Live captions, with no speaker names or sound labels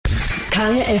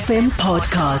Kaya FM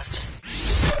podcast.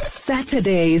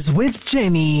 Saturdays with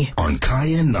Jenny. On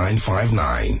Kaya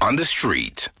 959. On the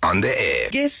street. On the air.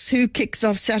 Guess who kicks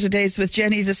off Saturdays with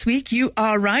Jenny this week? You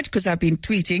are right, because I've been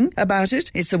tweeting about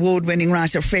it. It's award-winning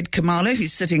writer Fred Khumalo,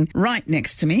 who's sitting right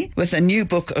next to me with a new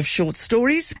book of short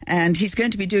stories, and he's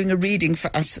going to be doing a reading for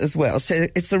us as well. So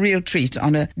it's a real treat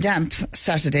on a damp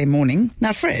Saturday morning.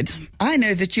 Now, Fred, I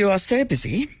know that you are so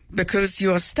busy because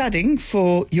you are studying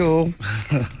for your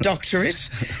doctorate.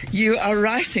 You are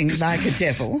writing like a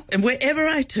devil. And wherever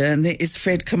I turn, there is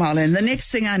Fred Khumalo. And the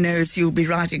next thing I know is you'll be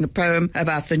writing a poem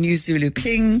about the new Zulu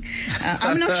king.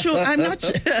 I'm not sure. Who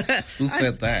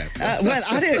said that? Well,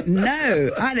 I don't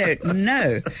know. I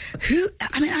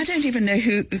don't even know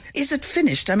who. Is it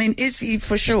finished? I mean, is he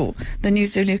for sure the new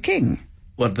Zulu king?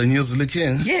 What, the new Zulu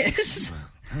king? Yes.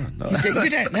 No. You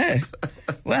don't know.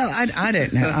 Well, I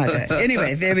don't know either.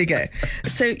 Anyway, there we go.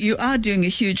 So you are doing a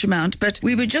huge amount, but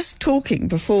we were just talking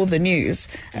before the news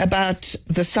about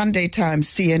the Sunday Times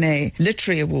CNA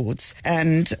Literary Awards,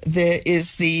 and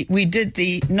we did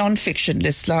the non-fiction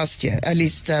list last year, at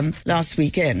least last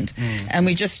weekend, and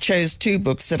we just chose two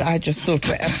books that I just thought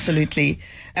were absolutely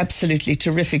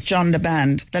terrific. John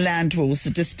Leband, The Land Wars,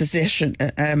 the Dispossession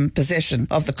possession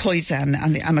of the Khoisan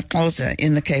and the Amaxhosa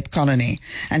in the Cape Colony.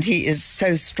 And he is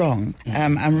so strong.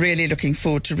 I'm really looking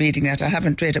forward to reading that. I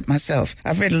haven't read it myself.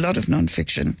 I've read a lot of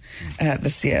non-fiction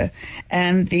this year.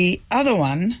 And the other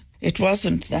one, it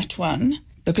wasn't that one,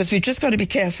 because we've just got to be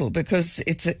careful, because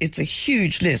it's a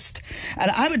huge list.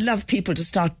 And I would love people to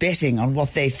start betting on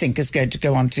what they think is going to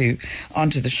go onto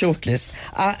the short list.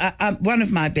 One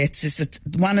of my bets is that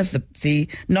one of the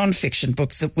non-fiction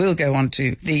books that will go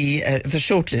onto the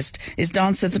short list is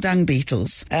Dance of the Dung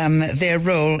Beetles, their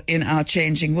role in our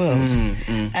changing world.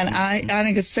 And I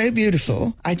think it's so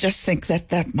beautiful. I just think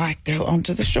that might go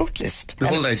onto the short list. The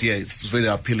whole idea is very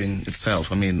appealing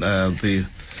itself. I mean, the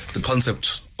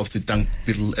concept of the dung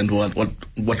beetle and what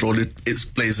role it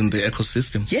plays in the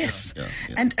ecosystem. Yes, yeah.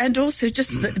 And also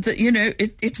just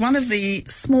it's one of the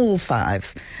small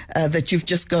five that you've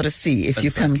just got to see if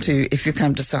you come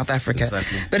to South Africa.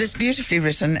 Exactly. But it's beautifully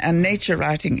written, and nature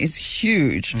writing is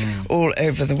huge all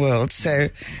over the world. So,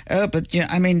 there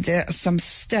are some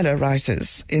stellar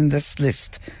writers in this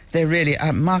list. They really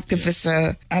are. Mark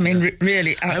Visser.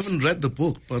 Really. I haven't read the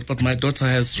book, but my daughter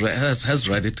has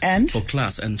read it and? For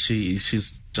class, and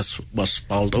she's just was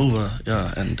bowled over,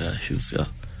 and she's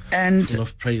and full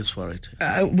of praise for it.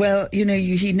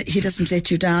 He doesn't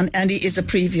let you down, and he is a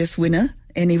previous winner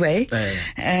anyway,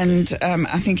 and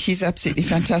I think he's absolutely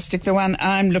fantastic. The one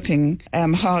I'm looking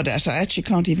hard at, I actually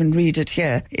can't even read it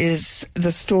here, is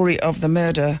the story of the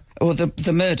murder, or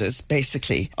the murders,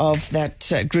 basically, of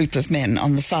that group of men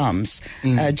on the farms,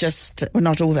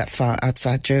 not all that far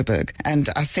outside Joburg. And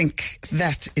I think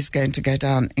that is going to go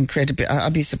down incredibly. I'll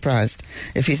be surprised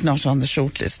if he's not on the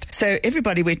shortlist. So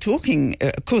everybody, we're talking,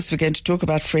 of course, we're going to talk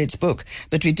about Fred's book,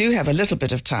 but we do have a little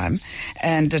bit of time.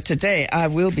 And today I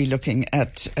will be looking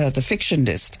at the fiction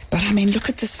list. But look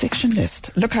at this fiction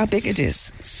list. Look how big it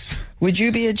is. Would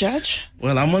you be a judge?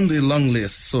 Well, I'm on the long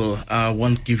list, so I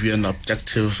won't give you an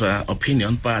objective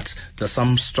opinion, but there's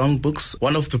some strong books.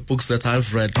 One of the books that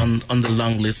I've read on the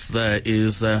long list there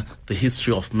is The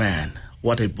History of Man.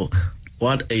 What a book.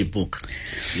 What a book.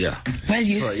 Yeah. Well,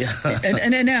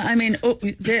 no,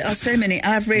 there are so many.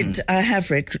 I have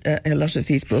read a lot of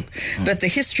these books, but The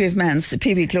History of Man,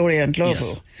 Phoebe, Gloria and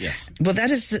Lovel. Yes. Well,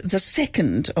 that is the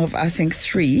second of, I think,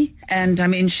 three. And,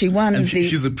 she won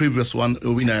she's the previous winner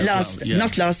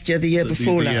not last year, the year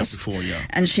before last. The year before, yeah.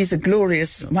 And she's a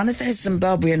glorious, one of those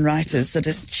Zimbabwean writers that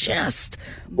is just,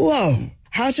 whoa.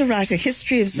 How to write a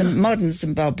history of modern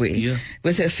Zimbabwe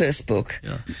with her first book,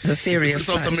 The Theory of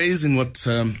Flight. It's also amazing what,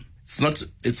 it's not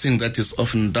a thing that is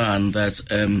often done, that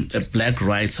a black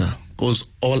writer goes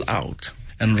all out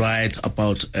and write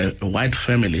about a white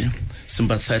family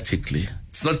sympathetically.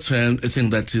 It's not a thing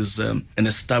that is an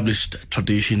established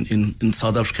tradition in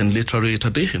South African literary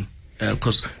tradition.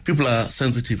 Because people are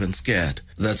sensitive and scared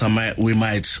that I'm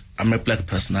a black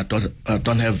person. I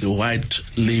don't have the white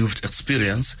lived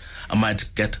experience. I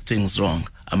might get things wrong.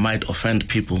 I might offend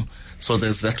people. So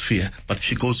there's that fear. But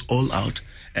she goes all out,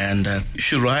 and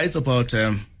she writes about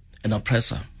an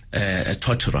oppressor, a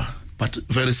torturer, but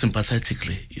very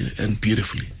sympathetically and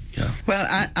beautifully. Yeah. Well,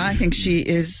 I think she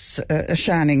is a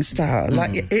shining star.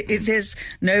 There's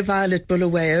no Violet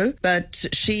Bulawayo, but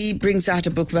she brings out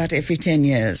a book about every 10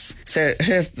 years. So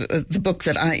the book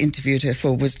that I interviewed her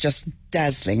for was just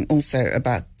dazzling, also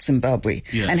about Zimbabwe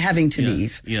and having to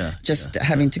leave,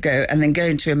 having to go and then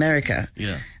going to America.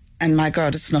 Yeah. And my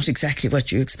God, it's not exactly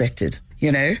what you expected.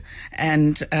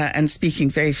 and speaking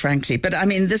very frankly. But I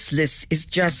mean, this list is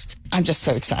I'm just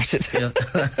so excited. Yeah.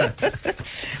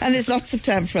 And there's lots of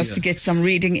time for us to get some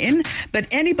reading in. But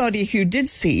anybody who did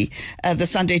see the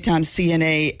Sunday Times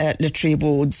CNA Literary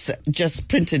Awards just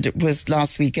printed, it was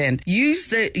last weekend, use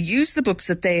the books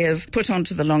that they have put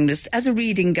onto the long list as a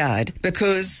reading guide,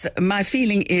 because my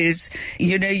feeling is,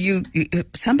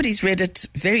 somebody's read it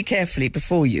very carefully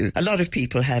before you. A lot of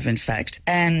people have, in fact.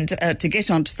 And to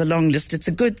get onto the long list, it's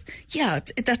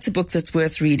that's a book that's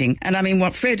worth reading. And I mean,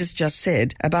 what Fred has just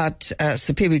said about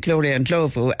Sipiwe, Gloria and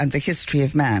Ndlovu and the history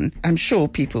of man, I'm sure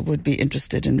people would be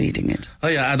interested in reading it. Oh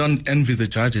yeah, I don't envy the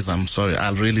judges. I'm sorry,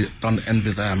 I really don't envy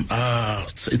them.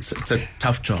 It's a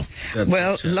tough job.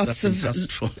 Lots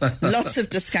of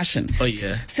discussion. Oh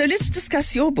yeah. So let's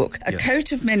discuss your book, A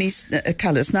Coat of Many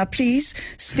Colors. Now, please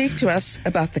speak to us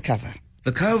about the cover.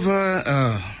 The cover.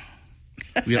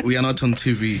 We are not on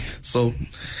TV, so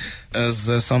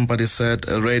as somebody said,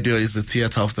 radio is the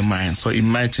theater of the mind. So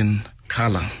imagine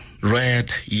color.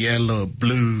 Red, yellow,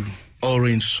 blue,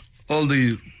 orange, all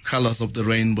the colors of the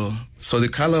rainbow. So the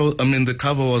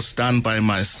cover was done by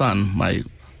my son, my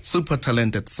super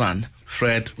talented son,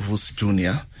 Fred Vos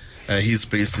Jr. He's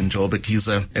based in Joburg. He's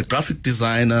a graphic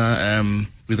designer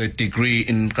with a degree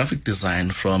in graphic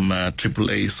design from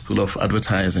AAA School of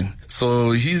Advertising.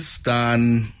 So he's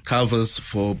done covers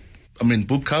for,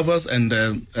 book covers and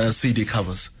CD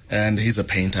covers. And he's a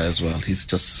painter as well. He's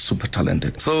just super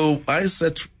talented. So I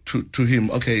said to him,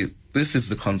 okay, this is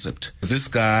the concept. This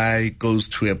guy goes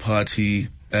to a party.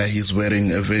 He's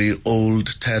wearing a very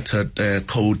old, tattered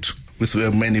coat with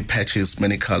many patches,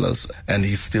 many colors, and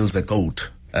he steals a goat.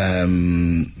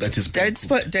 That is.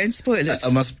 Don't spoil it. I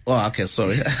must. Oh, okay.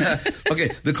 Sorry. Okay.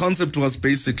 The concept was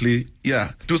basically,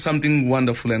 do something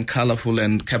wonderful and colorful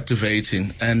and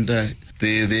captivating. And the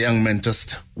young man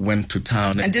just went to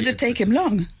town. And did it take him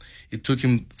long? It took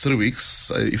him 3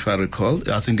 weeks, if I recall.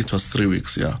 I think it was 3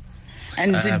 weeks. Yeah.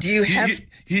 And did you have?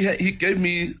 He gave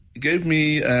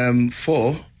me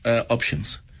 4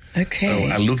 options. Okay.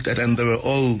 So I looked at, and they were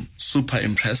all super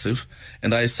impressive,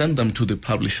 and I sent them to the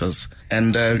publishers,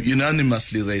 and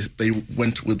unanimously they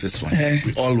went with this one.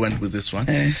 We all went with this one,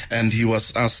 and he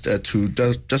was asked to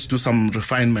just do some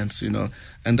refinements,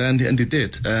 and he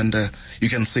did, and you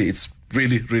can see it's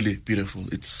really, really beautiful.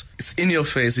 It's in your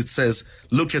face. It says,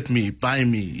 "Look at me, buy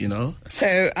me."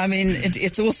 So I mean,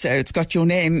 it's got your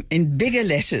name in bigger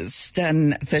letters than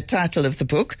the title of the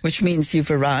book, which means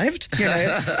you've arrived.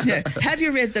 Have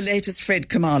you read the latest Fred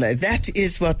Khumalo? That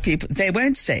is what they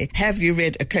won't say. Have you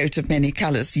read A Coat of Many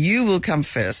Colors? You will come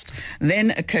first,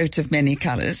 then A Coat of Many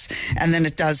Colors, and then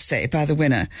it does say by the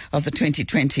winner of the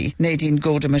 2020 Nadine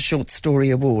Gordimer Short Story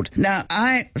Award. Now,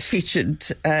 I featured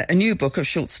a new book of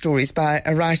short stories by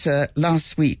a writer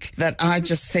last week that I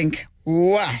just think,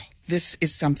 wow, this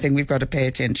is something we've got to pay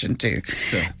attention to.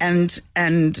 Sure.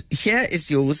 And here is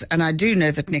yours. And I do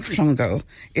know that Nick Flongo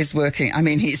is working. I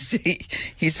mean,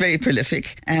 he's very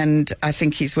prolific, and I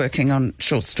think he's working on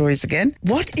short stories again.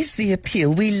 What is the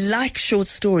appeal? We like short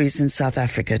stories in South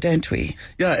Africa, don't we?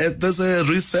 Yeah, there's a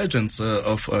resurgence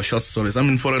of short stories. I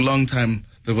mean, for a long time,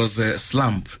 there was a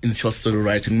slump in short story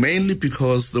writing, mainly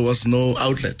because there was no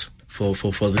outlet for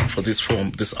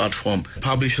this art form.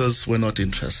 Publishers were not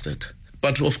interested.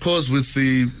 But of course, with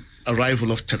the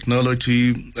arrival of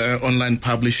technology, online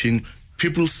publishing,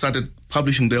 people started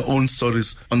publishing their own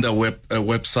stories on their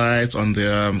websites, on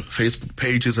their Facebook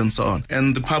pages, and so on.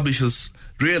 And the publishers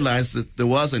realized that there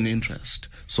was an interest,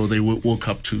 so they woke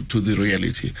up to the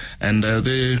reality. And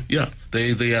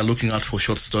they are looking out for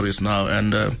short stories now,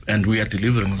 and we are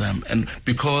delivering them. And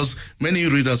because many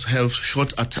readers have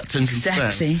short attention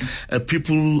spans,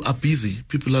 people are busy.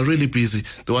 People are really busy.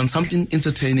 They want something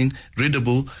entertaining,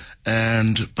 readable,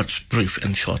 but brief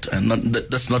and short, and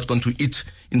that's not going to eat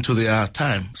into their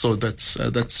time. So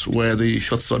that's where the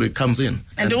short story comes in.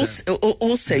 And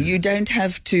also, you don't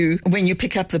have to, when you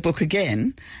pick up the book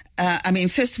again,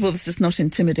 first of all, this is not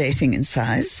intimidating in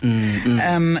size.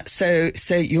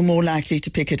 So you're more likely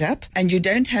to pick it up, and you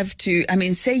don't have to,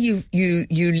 say you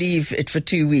leave it for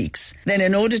 2 weeks, then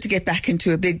in order to get back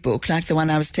into a big book, like the one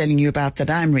I was telling you about that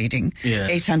I'm reading,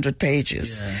 800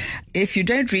 pages, if you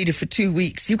don't read it for 2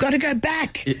 weeks, you've got to go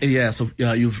back.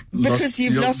 You've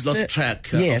lost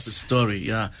track of the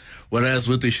story, Whereas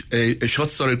with a short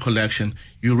story collection,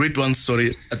 you read one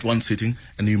story at one sitting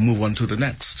and you move on to the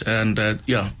next. And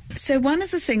So one of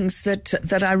the things that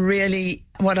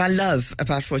what I love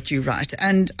about what you write,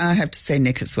 and I have to say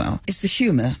Nick as well, is the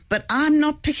humour. But I'm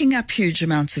not picking up huge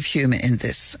amounts of humour in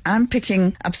this. I'm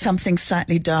picking up something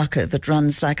slightly darker that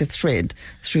runs like a thread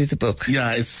through the book.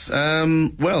 Yeah, it's,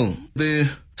 the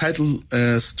title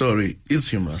story is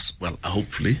humorous. Well,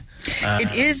 hopefully.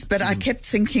 It is, but I kept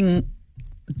thinking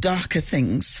darker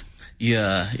things.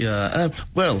 Yeah.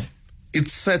 Well,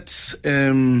 it's set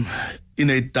in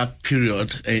a dark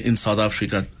period in South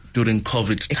Africa during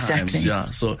COVID times. Exactly. Yeah.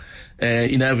 So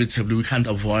inevitably we can't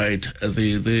avoid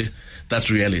that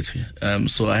reality.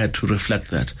 So I had to reflect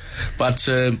that. But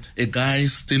a guy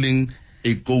stealing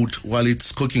a goat while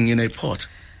it's cooking in a pot,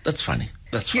 that's funny.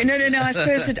 That's funny. No. I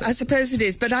suppose it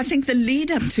is. But I think the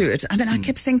lead up to it, I mean, I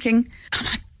kept thinking, oh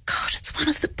my God, it's one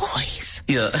of the boys.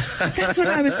 Yeah. That's what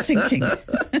I was thinking.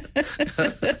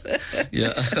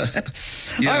 Yeah.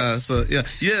 So yeah.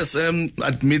 Yes.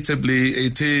 Admittably,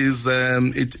 it is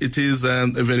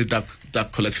a very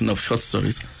dark collection of short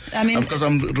stories. I mean, because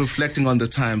I'm reflecting on the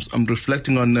times. I'm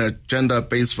reflecting on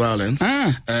gender-based violence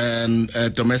and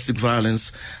domestic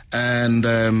violence and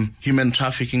human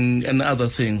trafficking and other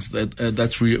things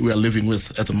that we are living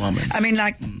with at the moment. I mean,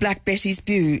 like Black Betty's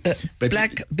Blues.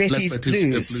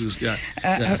 Yeah.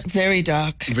 Very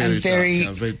dark and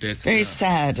very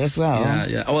sad as well.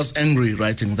 Yeah. I was angry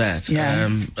writing that. Yeah.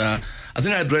 I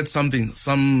think I'd read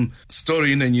some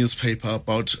story in a newspaper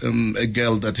about a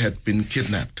girl that had been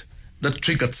kidnapped. That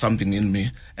triggered something in me,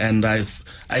 and I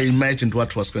imagined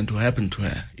what was going to happen to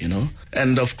her,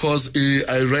 And of course,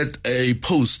 I read a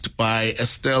post by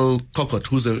Estelle Cockott,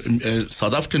 who's a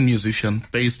South African musician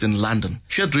based in London.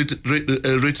 She had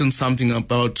written something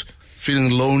about feeling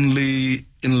lonely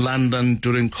in London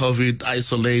during COVID,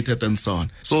 isolated and so on.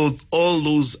 So all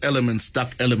those elements,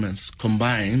 dark elements,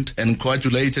 combined and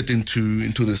coagulated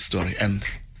into this story, and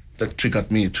that triggered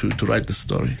me to write the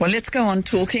story. Well, let's go on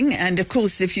talking. And of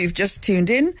course, if you've just tuned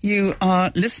in, you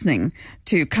are listening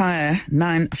to Kaya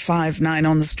 959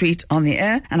 on the street, on the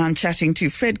air. And I'm chatting to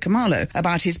Fred Khumalo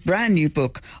about his brand new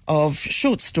book of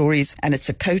short stories, and it's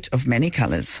A Coat of Many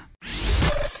Colors.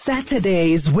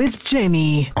 Saturdays with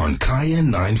Jenny on Kaya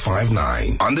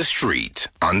 959 on the street,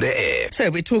 on the air. So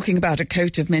we're talking about A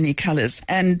Coat of Many Colors,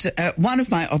 and one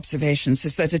of my observations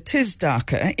is that it is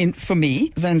darker for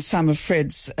me than some of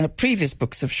Fred's previous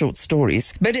books of short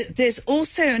stories, but there's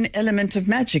also an element of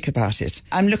magic about it.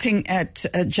 I'm looking at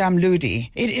Jamludi.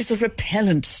 It is a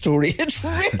repellent story. It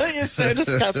really is so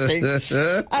disgusting.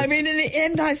 I mean, in the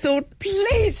end, I thought,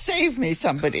 please save me,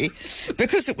 somebody,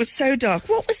 because it was so dark.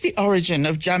 What was the origin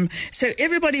of So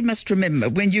everybody must remember,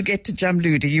 when you get to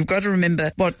Jamludi, you've got to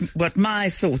remember what my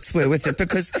thoughts were with it,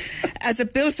 because as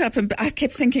it built up, and I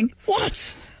kept thinking, what?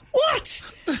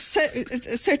 So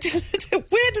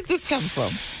where did this come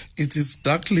from? It is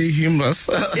darkly humorous.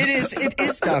 It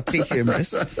is darkly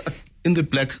humorous. In the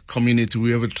black community,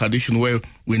 we have a tradition where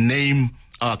we name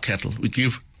our cattle. We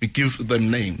give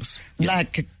them names.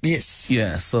 Like, yes.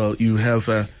 Yeah, so you have,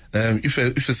 if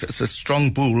it's a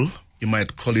strong bull, you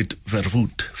might call it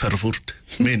vervoet.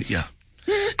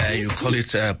 You call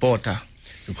it Bota.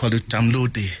 You call it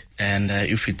Jamludi. And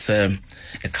if it's a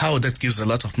cow that gives a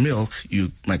lot of milk,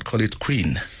 you might call it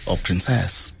Queen or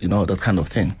Princess, that kind of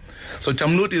thing. So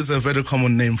Jamludi is a very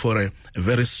common name for a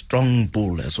very strong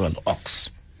bull as well,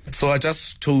 ox. So I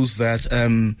just chose that.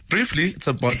 Briefly, it's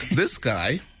about this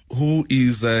guy who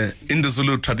is, in the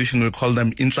Zulu tradition, we call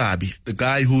them Inhlabi, the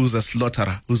guy who's a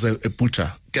slaughterer, who's a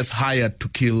butcher, gets hired to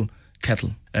kill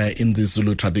cattle. In the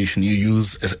Zulu tradition, you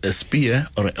use a spear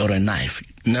or a knife,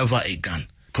 never a gun,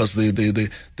 because the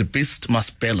beast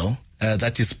must bellow.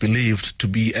 That is believed to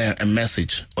be a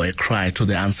message or a cry to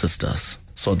the ancestors.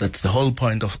 So that's the whole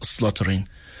point of slaughtering.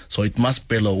 So it must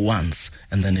bellow once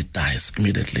and then it dies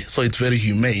immediately. So it's very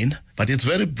humane, but it's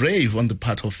very brave on the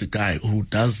part of the guy who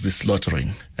does the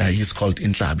slaughtering. He's called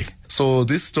Inhlabi. So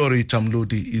this story,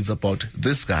 Jamludi, is about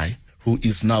this guy who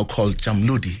is now called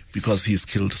Jamludi because he's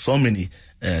killed so many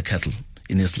cattle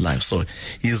in his life. So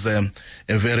he's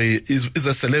he's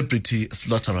a celebrity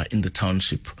slaughterer in the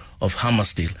township of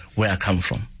Hammersdale, where I come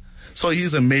from. So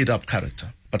he's a made-up character.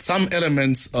 But some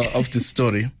elements of the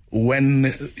story, when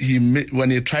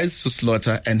he tries to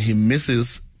slaughter and he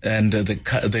misses, and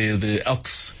the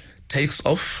ox takes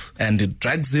off and it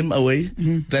drags him away,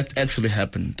 that actually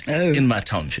happened in my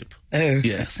township. Oh,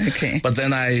 yes. Okay. But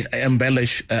then I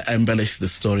embellish the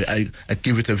story. I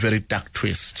give it a very dark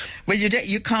twist. Well,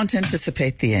 you can't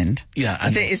anticipate the end. Yeah,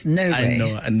 there is no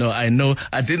way. I know.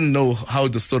 I didn't know how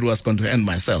the story was going to end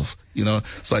myself. you know.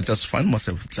 So I just find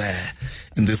myself there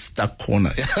in this dark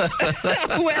corner.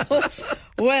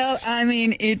 Well, I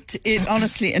mean, it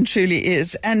honestly and truly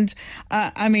is. And,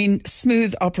 I mean,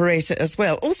 smooth operator as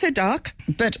well. Also dark,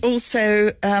 but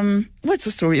also, what's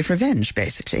the story of revenge,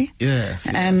 basically? Yes.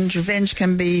 And revenge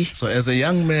can be... So as a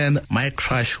young man, my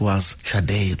crush was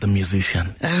Sade, the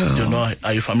musician. Oh. You know,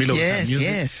 are you familiar with that music?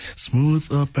 Yes.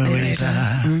 Smooth operator.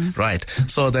 Right.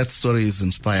 So that story is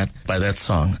inspired by that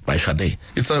song by Sade.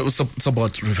 It's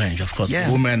about revenge, of course. Yeah.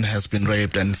 The woman has been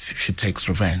raped and she takes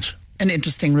revenge. An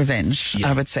interesting revenge, Yeah.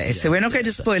 I would say. So we're not going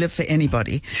to spoil it for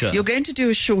anybody. Sure. You're going to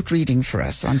do a short reading for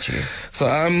us, aren't you? So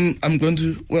I'm going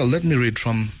to, let me read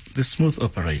from The Smooth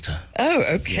Operator. Oh,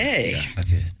 okay.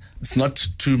 Okay. It's not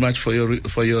too much for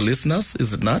your listeners,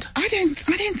 is it not? I don't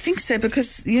think so,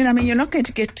 because you're not going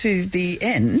to get to the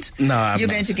end. No, I'm you're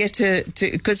not. going to get to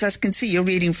because I can see you're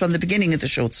reading from the beginning of the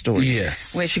short story.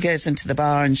 Yes. Where she goes into the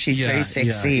bar and she's very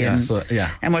sexy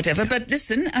and whatever. But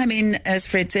listen, I mean, as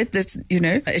Fred said,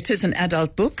 it is an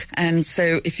adult book, and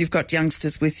so if you've got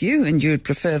youngsters with you and you would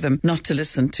prefer them not to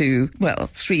listen to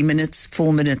 3 minutes,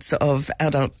 4 minutes of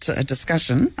adult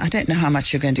discussion, I don't know how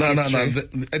much you're going to get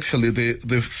through. Actually,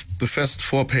 the first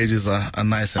 4 pages are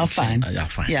nice and fine.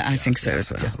 Fine. Yeah, I think so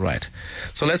as well. Yeah, right.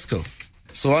 So let's go.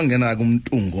 So wangena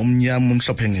kumntungu omnyama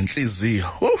omhlophe ngenhliziyo.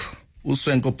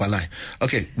 Uswenko bhalayo.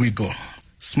 Okay, we go.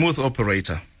 Smooth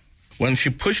operator. When she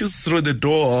pushes through the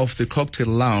door of the cocktail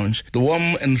lounge, the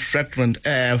warm and fragrant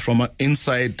air from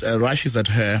inside rushes at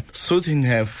her, soothing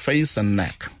her face and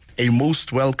neck. A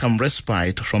most welcome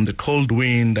respite from the cold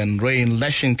wind and rain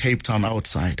lashing Cape Town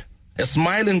outside. A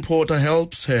smiling porter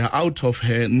helps her out of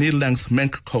her knee-length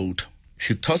mink coat.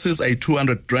 She tosses a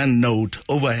 200 rand note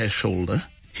over her shoulder.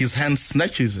 His hand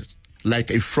snatches it like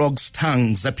a frog's tongue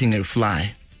zapping a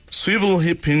fly.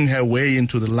 Swivel-hipping her way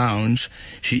into the lounge,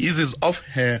 she eases off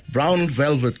her brown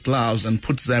velvet gloves and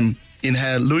puts them in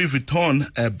her Louis Vuitton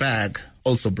bag,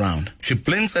 also brown. She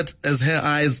blinks as her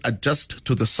eyes adjust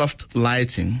to the soft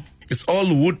lighting. It's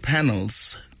all wood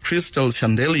panels, crystal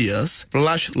chandeliers,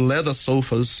 plush leather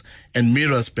sofas, and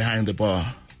mirrors behind the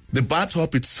bar. The bar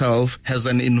top itself has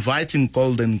an inviting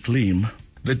golden gleam.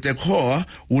 The decor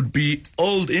would be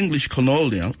Old English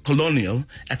colonial,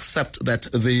 except that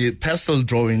the pastel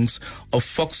drawings of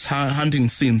fox hunting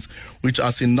scenes, which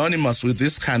are synonymous with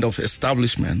this kind of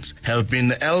establishment, have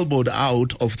been elbowed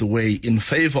out of the way in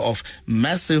favor of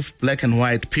massive black and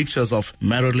white pictures of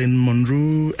Marilyn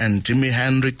Monroe and Jimi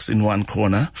Hendrix in one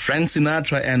corner, Frank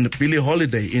Sinatra and Billie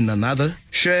Holiday in another,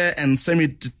 Cher and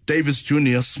Sammy Davis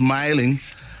Jr. smiling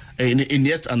in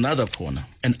yet another corner.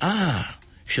 And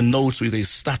she notes with a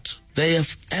start, they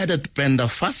have added Brenda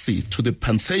Fassie to the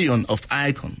pantheon of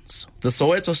icons. The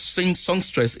Soweto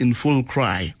songstress in full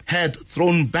cry, head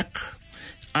thrown back,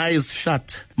 eyes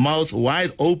shut, mouth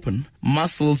wide open,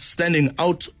 muscles standing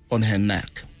out on her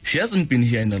neck. She hasn't been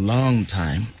here in a long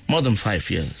time, more than 5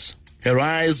 years. Her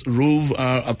eyes rove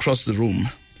across the room.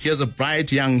 Here's a bright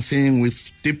young thing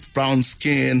with deep brown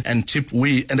skin and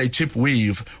a cheap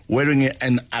weave, wearing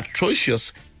an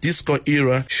atrocious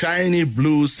disco-era shiny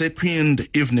blue sequined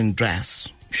evening dress.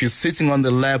 She's sitting on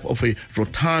the lap of a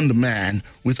rotund man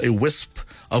with a wisp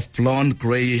of blonde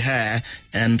grey hair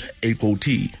and a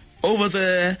goatee. Over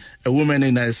there, a woman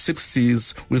in her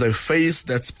 60s with a face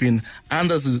that's been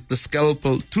under the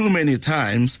scalpel too many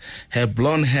times, her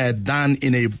blonde hair done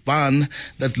in a bun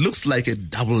that looks like a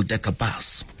double-decker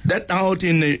bus. Decked out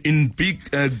in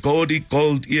big gaudy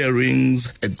gold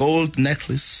earrings, a gold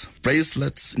necklace,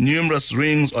 bracelets, numerous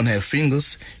rings on her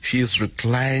fingers, she is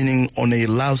reclining on a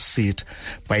love seat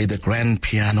by the grand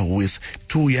piano with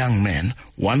 2 young men,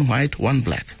 one white, one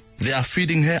black. They are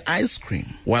feeding her ice cream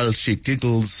while she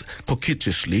giggles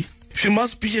coquettishly. She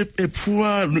must be a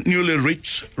poor, newly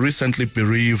rich, recently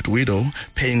bereaved widow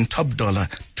paying top dollar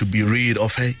to be rid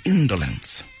of her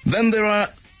indolence. Then there are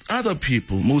other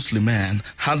people, mostly men,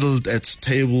 huddled at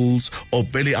tables or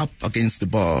belly up against the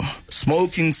bar,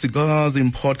 smoking cigars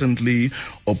importantly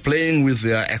or playing with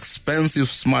their expensive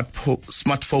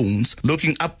smartphones,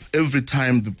 looking up every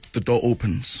time the door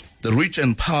opens. The rich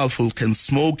and powerful can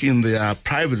smoke in their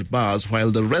private bars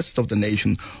while the rest of the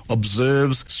nation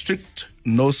observes strict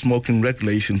no-smoking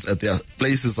regulations at their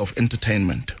places of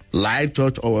entertainment. Like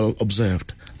George Orwell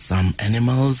observed, some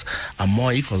animals are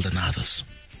more equal than others.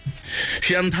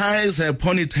 She unties her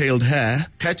ponytailed hair,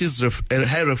 catches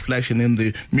her reflection in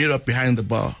the mirror behind the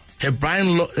bar. Her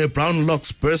brown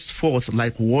locks burst forth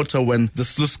like water when the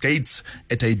sluice gates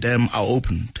at a dam are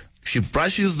opened. She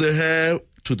brushes the hair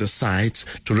to the sides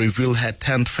to reveal her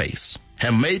tanned face.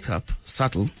 Her makeup,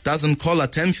 subtle, doesn't call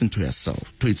attention to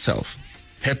itself.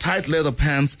 Her tight leather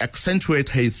pants accentuate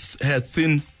her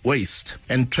thin waist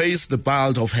and trace the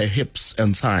bulge of her hips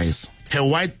and thighs. Her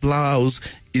white blouse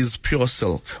is pure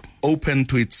silk, open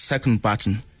to its second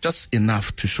button, just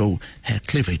enough to show her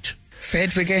cleavage.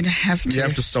 Fred, we're going to have to... We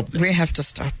have to stop there. We have to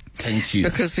stop. Thank you.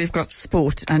 Because we've got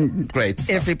sport and great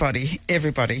stuff.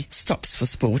 Everybody stops for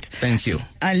sport. Thank you.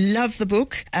 I love the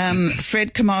book.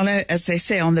 Fred Khumalo, as they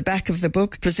say on the back of the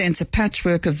book, presents a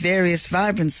patchwork of various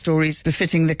vibrant stories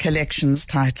befitting the collection's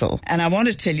title. And I want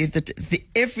to tell you that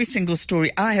every single story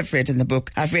I have read in the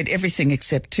book, I've read everything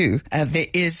except two,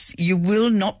 you will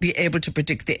not be able to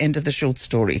predict the end of the short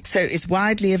story. So it's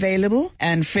widely available,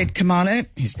 and Fred Khumalo,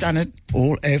 he's done it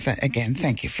all over again.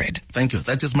 Thank you, Fred. Thank you.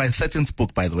 That is my 13th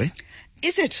book, by the way.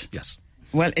 Is it? Yes.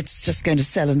 Well, it's just going to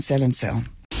sell and sell and sell.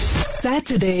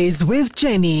 Saturdays with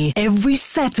Jenny. Every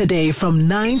Saturday from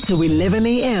 9 to 11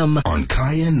 a.m. On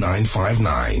Kaya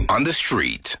 959. On the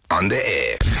street, on the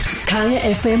air. Kaya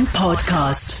FM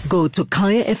Podcast. Go to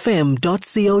kayafm.co.za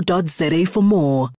for more.